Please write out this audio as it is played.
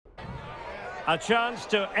A chance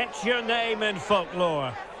to etch your name in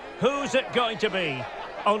folklore. Who's it going to be?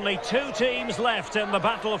 Only two teams left in the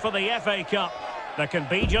battle for the FA Cup. There can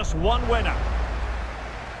be just one winner.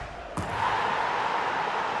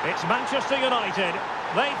 It's Manchester United.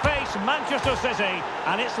 They face Manchester City,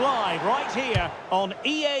 and it's live right here on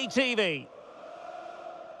EA TV.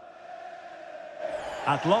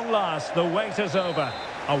 At long last, the wait is over.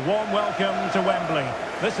 A warm welcome to Wembley.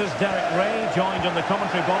 This is Derek Ray, joined in the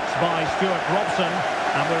commentary box by Stuart Robson,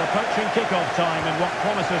 and we're approaching kick-off time in what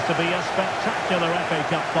promises to be a spectacular FA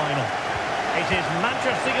Cup final. It is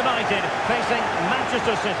Manchester United facing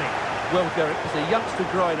Manchester City. Well, Derek, as a youngster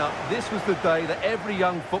growing up, this was the day that every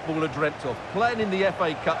young footballer dreamt of. Playing in the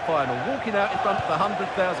FA Cup final, walking out in front of the 100,000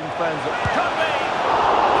 fans. Could be!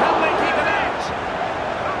 Can they keep it out?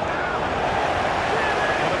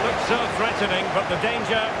 Well, it looks so threatening, but the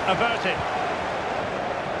danger averted.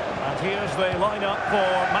 And here's the lineup for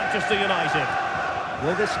Manchester United.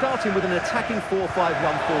 Well, they're starting with an attacking 4-5-1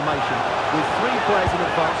 formation, with three players in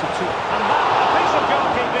advance of two. And that, a piece of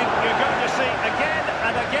goalkeeping you're going to see again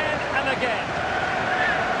and again and again.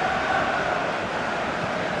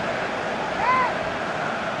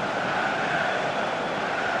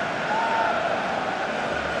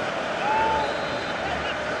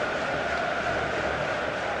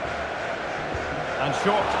 And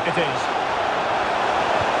short it is.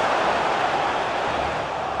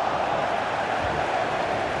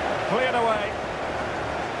 Cleared away.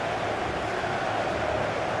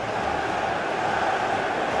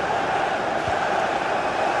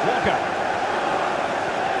 Walker.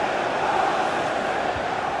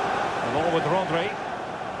 The ball with Rodri.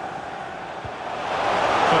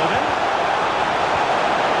 Foden.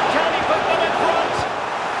 Can he put them in front?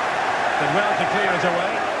 Did well to clear it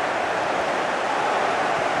away.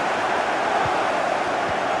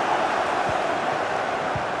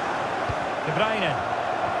 De Bruyne.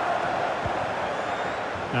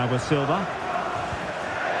 Now with Silva.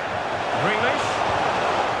 Grealish.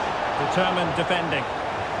 Determined defending.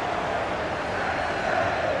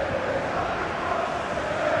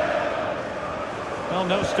 Well,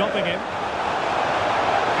 no stopping him.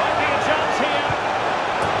 Might be a chance here.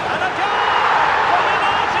 And a goal for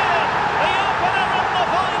United! The opener in the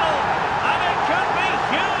final! And it could be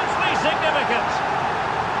hugely significant.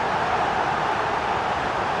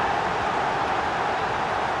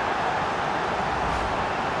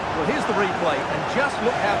 Well, here's the replay, and just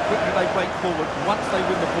look how quickly they break forward once they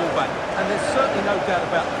win the ball back. And there's certainly no doubt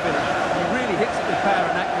about the finish. He really hits it with power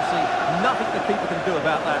and accuracy. Nothing the keeper can do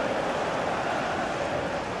about that.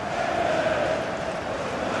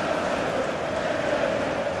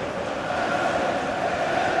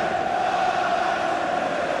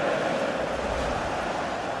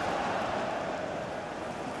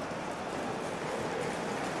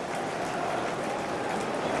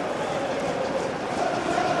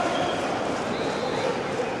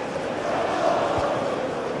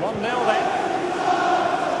 Nil then.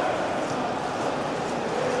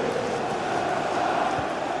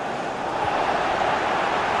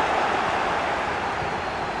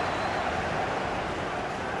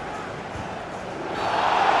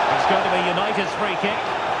 It's going to be United's free kick.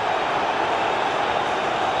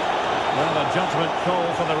 Well, a judgment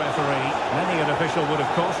call for the referee. Many an official would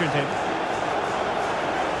have cautioned him.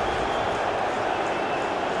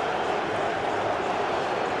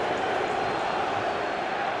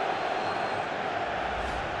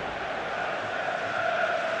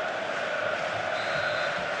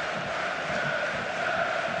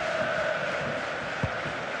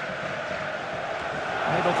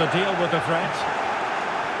 Able to deal with the threat.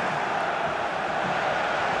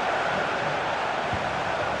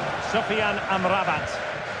 Sufyan Amrabat.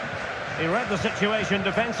 He read the situation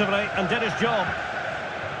defensively and did his job.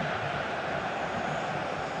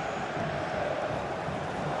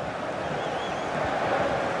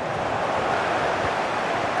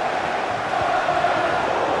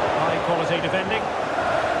 High quality defending.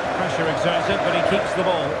 Pressure exerted, but he keeps the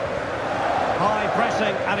ball. High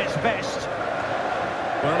pressing at its best.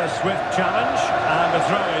 Well, a swift challenge, and a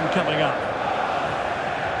throw-in coming up.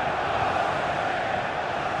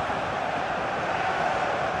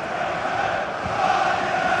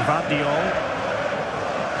 Vardiol.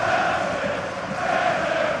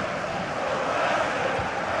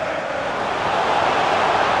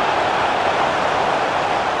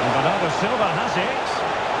 And Bernardo Silva has it.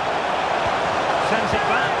 Sends it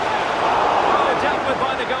back. Oh, dealt with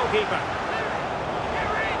by the goalkeeper.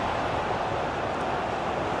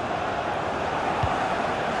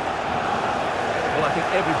 Well, I think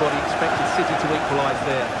everybody expected City to equalise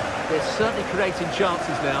there. They're certainly creating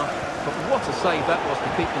chances now, but what a save that was to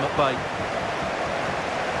keep them at bay.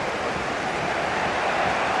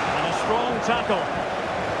 tackle.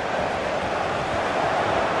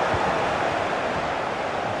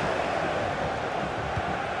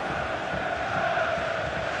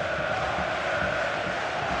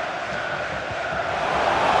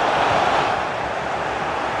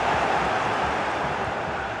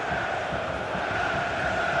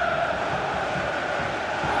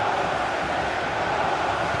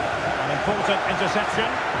 An important interception.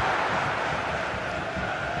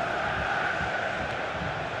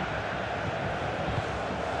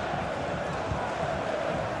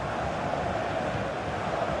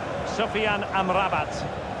 Sofiane Amrabat.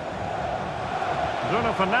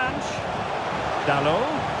 Bruno Fernandes. Dalot.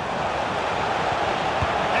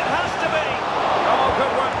 It has to be. Oh,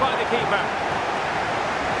 good work by the keeper.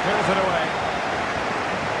 Clears it away.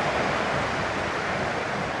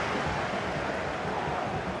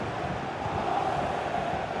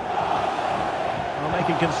 Well,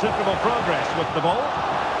 making considerable progress with the ball,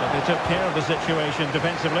 but they took care of the situation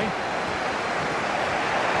defensively.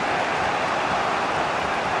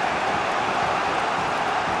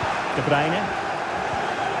 De Bruyne.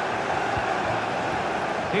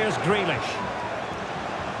 Here's Grealish.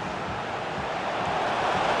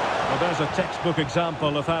 Well, there's a textbook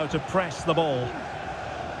example of how to press the ball.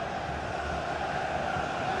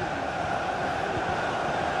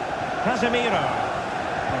 Casemiro.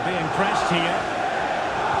 They're being pressed here.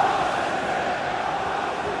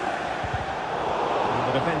 And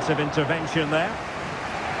the defensive intervention there.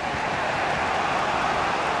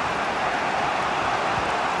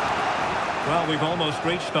 Well, we've almost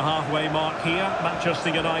reached the halfway mark here. Manchester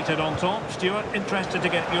United on top. Stuart, interested to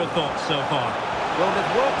get your thoughts so far. Well,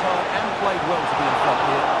 they've worked hard and played well to be in front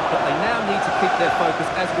here, but they now need to keep their focus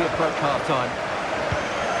as we approach half-time.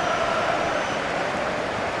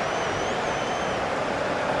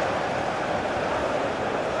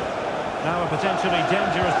 Now a potentially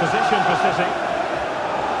dangerous position for City.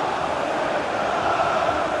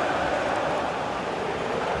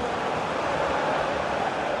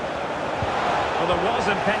 Well, there was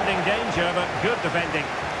impending danger, but good defending.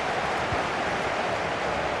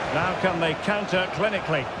 Now can they counter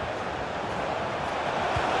clinically?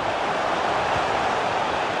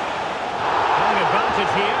 Having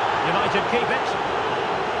advantage here. United keep it.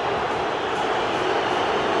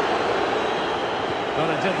 Well,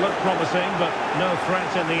 it did look promising, but no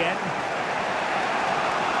threat in the end.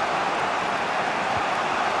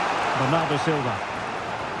 Bernardo Silva.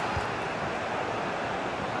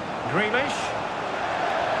 Grealish.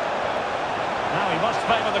 Now he must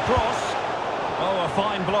favour the cross. Oh, a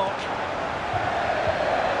fine block.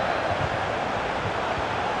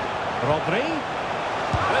 Rodri.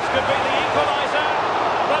 This could be the equaliser.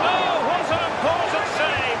 But oh, what an important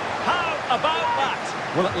save. How about that?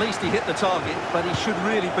 Well, at least he hit the target, but he should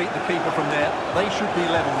really beat the keeper from there. They should be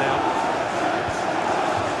level now.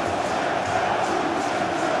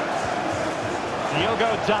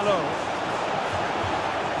 Diogo Dalot.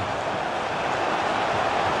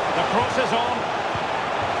 The cross is on.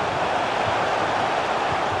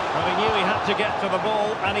 Well, he knew he had to get to the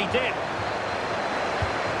ball, and he did.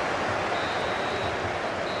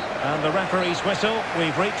 And the referee's whistle.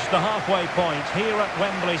 We've reached the halfway point here at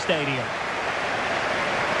Wembley Stadium.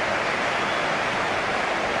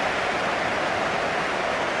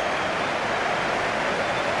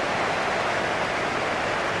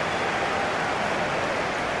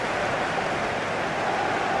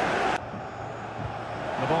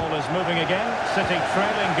 The ball is moving again. City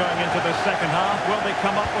trailing going into the second half. Will they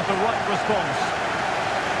come up with the right response?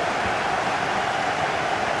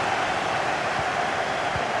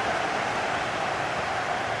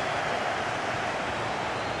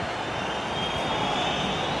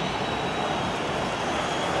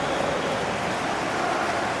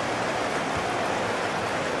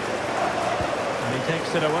 And he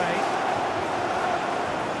takes it away.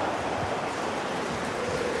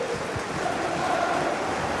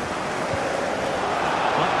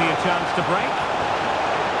 A chance to break.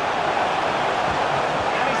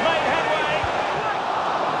 And he's made headway.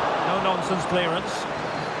 No nonsense clearance.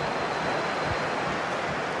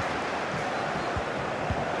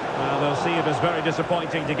 Well, they'll see it as very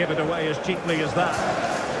disappointing to give it away as cheaply as that.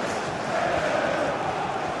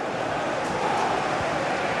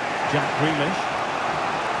 Jack Grealish.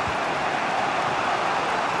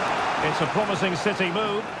 It's a promising City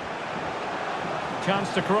move.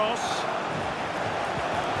 Chance to cross.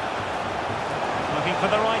 Looking for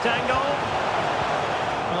the right angle.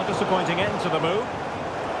 Well, disappointing end to the move.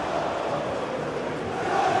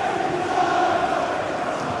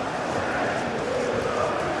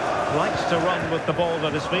 Likes to run with the ball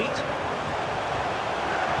at his feet.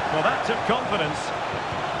 Well, that took confidence.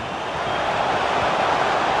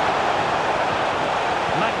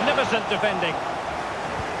 Magnificent defending.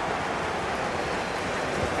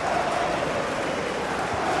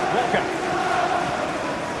 Walker.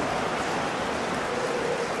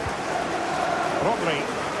 Rodri.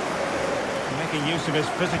 Making use of his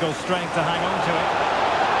physical strength to hang on to it.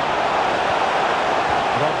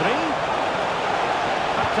 Rodri.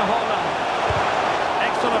 Back to Holland.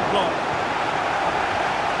 Excellent block.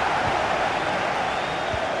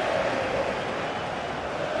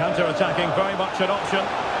 Counter-attacking, very much an option.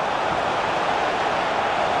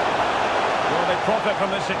 Will they profit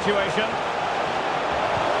from this situation?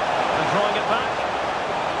 And drawing it back.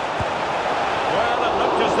 Well, it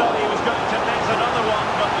looked as though he was going to net another one,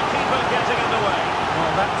 but the keeper getting in the way.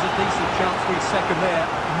 Well, that was a decent chance for his second there.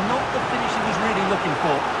 Not the finish he was really looking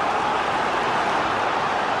for.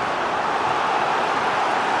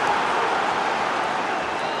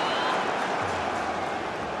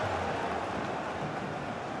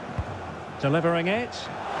 Delivering it.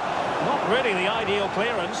 Not really the ideal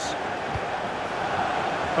clearance.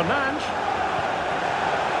 Fernandes.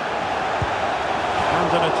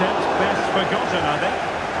 And an attempt best forgotten, I think.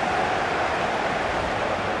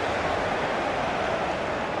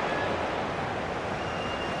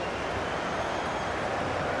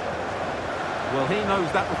 Well, he knows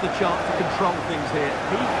that was the chance to control things here.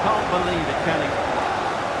 He can't believe it, can he?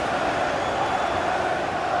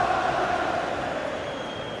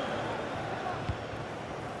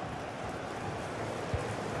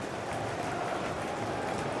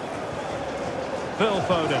 Phil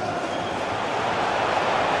Foden.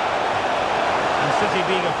 And City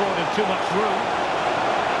being afforded too much room.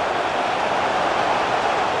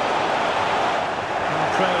 And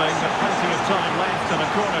trailing, but plenty of time left and a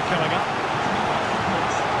corner coming up.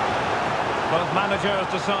 Both managers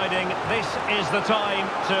deciding this is the time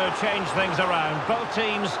to change things around. Both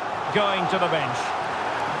teams going to the bench.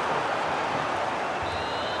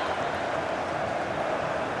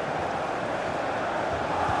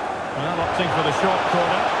 Well, opting for the short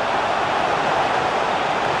corner.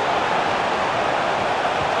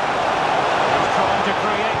 He's trying to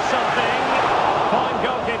create something. Fine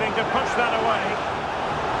goalkeeping to push that away.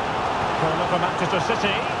 Corner for Manchester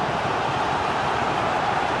City.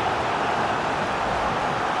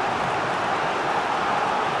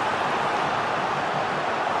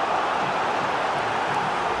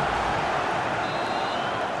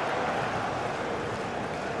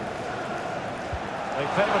 They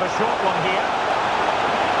favoured a short one here.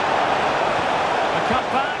 A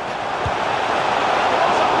cutback.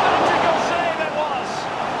 What a magical save it was!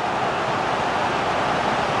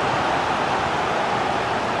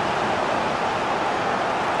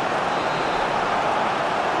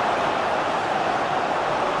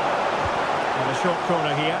 And a short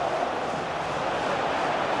corner here.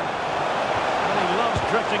 And he loves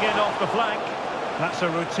drifting in off the flank. That's a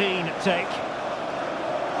routine take.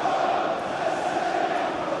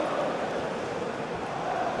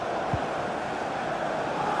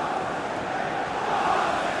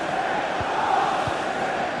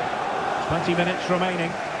 Minutes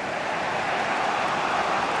remaining.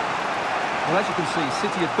 Well, as you can see,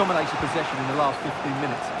 City have dominated possession in the last 15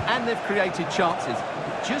 minutes, and they've created chances.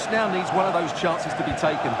 It just now needs one of those chances to be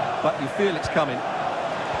taken, but you feel it's coming.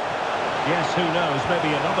 Yes, who knows,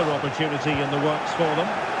 maybe another opportunity in the works for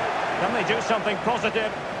them. Can they do something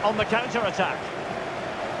positive on the counter-attack?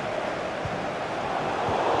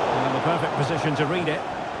 In the perfect position to read it.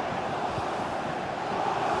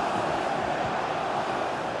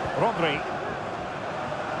 Rodri.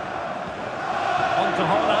 On to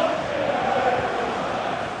Holland.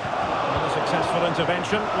 Another successful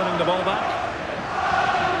intervention, winning the ball back.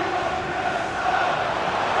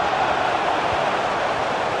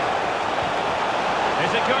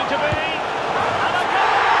 Is it going to be? And a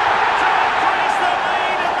goal to increase the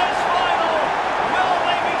lead in this final. Will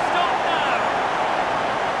they be stopped now?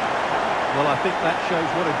 Well, I think that shows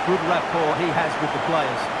what a good rapport he has with the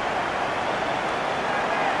players.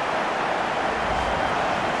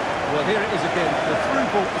 Well, here it is again. The through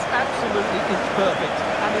ball is absolutely inch-perfect.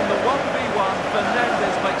 And in the 1v1,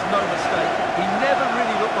 Fernandes makes no mistake. He never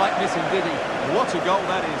really looked like missing, did he? What a goal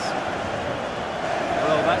that is.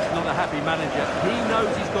 Well, that's not a happy manager. He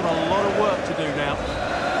knows he's got a lot of work to do now.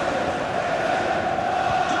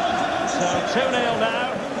 So 2-0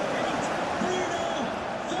 now.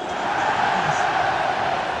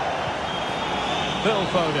 Phil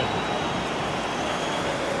Foden.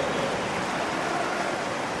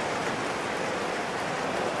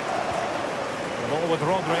 Ball with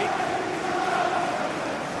Rodri.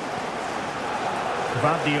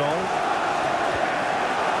 Gvardiol.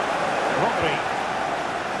 Rodri.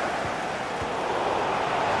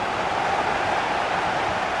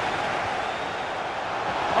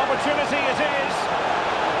 opportunity it is.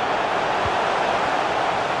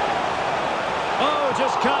 Oh,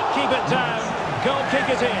 just can't keep it down. Goal kick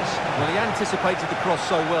it is. Well, he anticipated the cross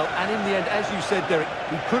so well, and in the end, as you said, Derek,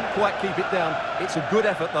 he couldn't quite keep it down. It's a good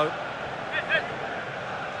effort, though.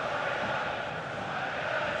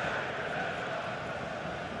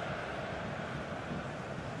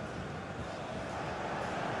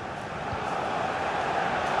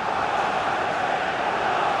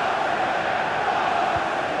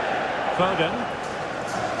 Foden.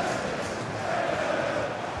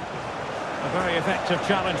 A very effective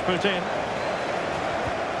challenge put in.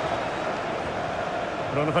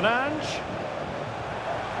 Bruno Fernandes.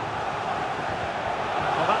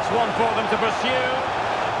 Well, that's one for them to pursue.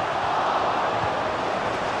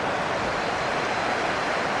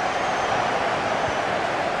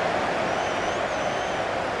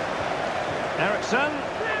 Ericsson.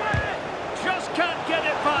 Just can't get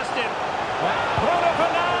it past him. Bruno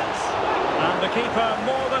Fernandes. And the keeper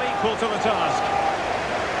more than equal to the task.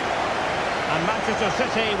 And Manchester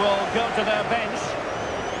City will go to their bench.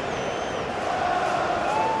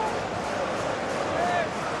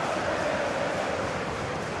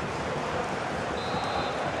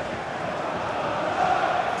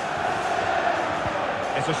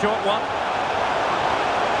 It's a short one.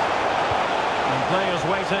 And players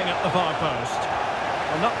waiting at the far post.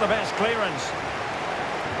 Well, not the best clearance.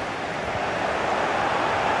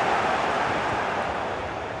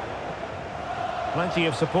 Plenty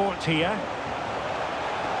of support here.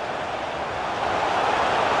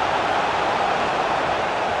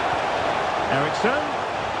 Ericsson.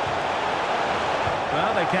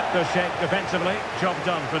 Well, they kept their shape defensively. Job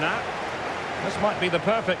done for now. This might be the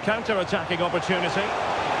perfect counter-attacking opportunity.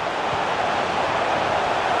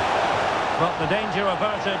 But the danger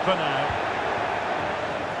averted for now.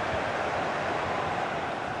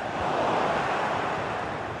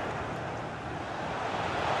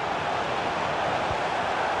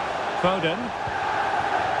 Foden.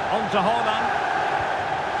 On to Haaland.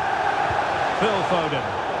 Phil Foden.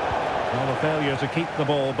 Well, a failure to keep the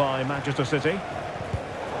ball by Manchester City.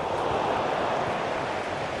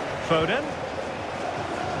 Foden.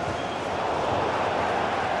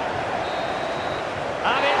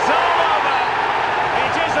 And it's all over.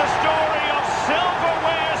 It is a story of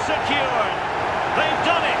silverware secured. They've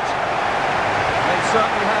done it. They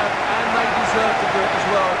certainly have, and they deserve to do it as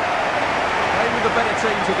well. They were the better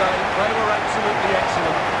team today. They were absolutely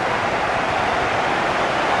excellent.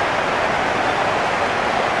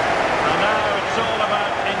 And now it's all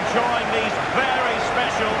about enjoying these very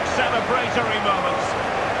special celebratory moments.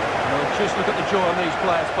 Well, just look at the joy on these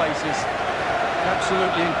players' faces.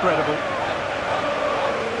 Absolutely incredible.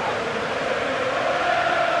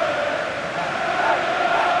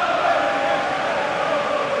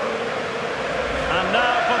 And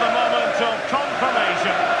now for the moment of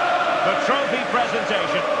confirmation. The trophy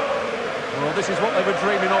presentation. Well, this is what they were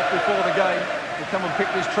dreaming of before the game. To come and pick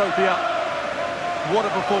this trophy up. What a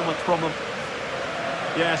performance from them.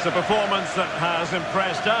 Yes, a performance that has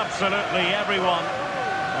impressed absolutely everyone.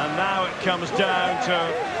 And now it comes down to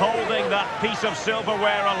holding that piece of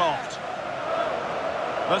silverware aloft.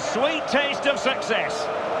 The sweet taste of success.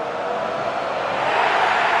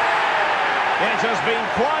 It has been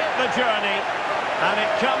quite the journey, and it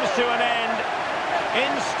comes to an end in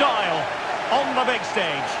style on the big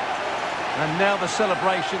stage. And now the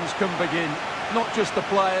celebrations can begin. Not just the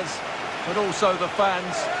players, but also the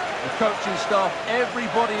fans, the coaching staff,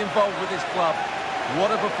 everybody involved with this club. What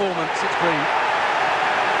a performance it's been.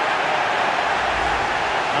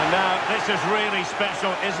 And now this is really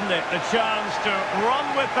special, isn't it? The chance to run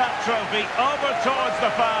with that trophy over towards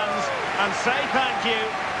the fans and say thank you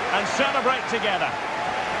and celebrate together.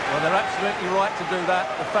 Well, they're absolutely right to do that.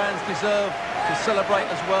 The fans deserve to celebrate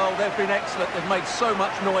as well. They've been excellent. They've made so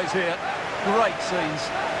much noise here. Great scenes.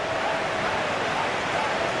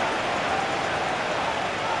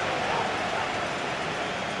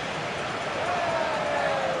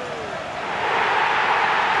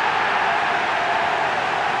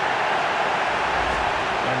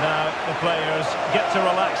 And now the players get to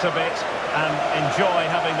relax a bit and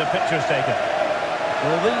enjoy having the pictures taken.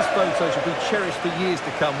 Well, these photos will be cherished for years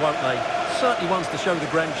to come, won't they? Certainly ones to show the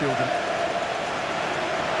grandchildren.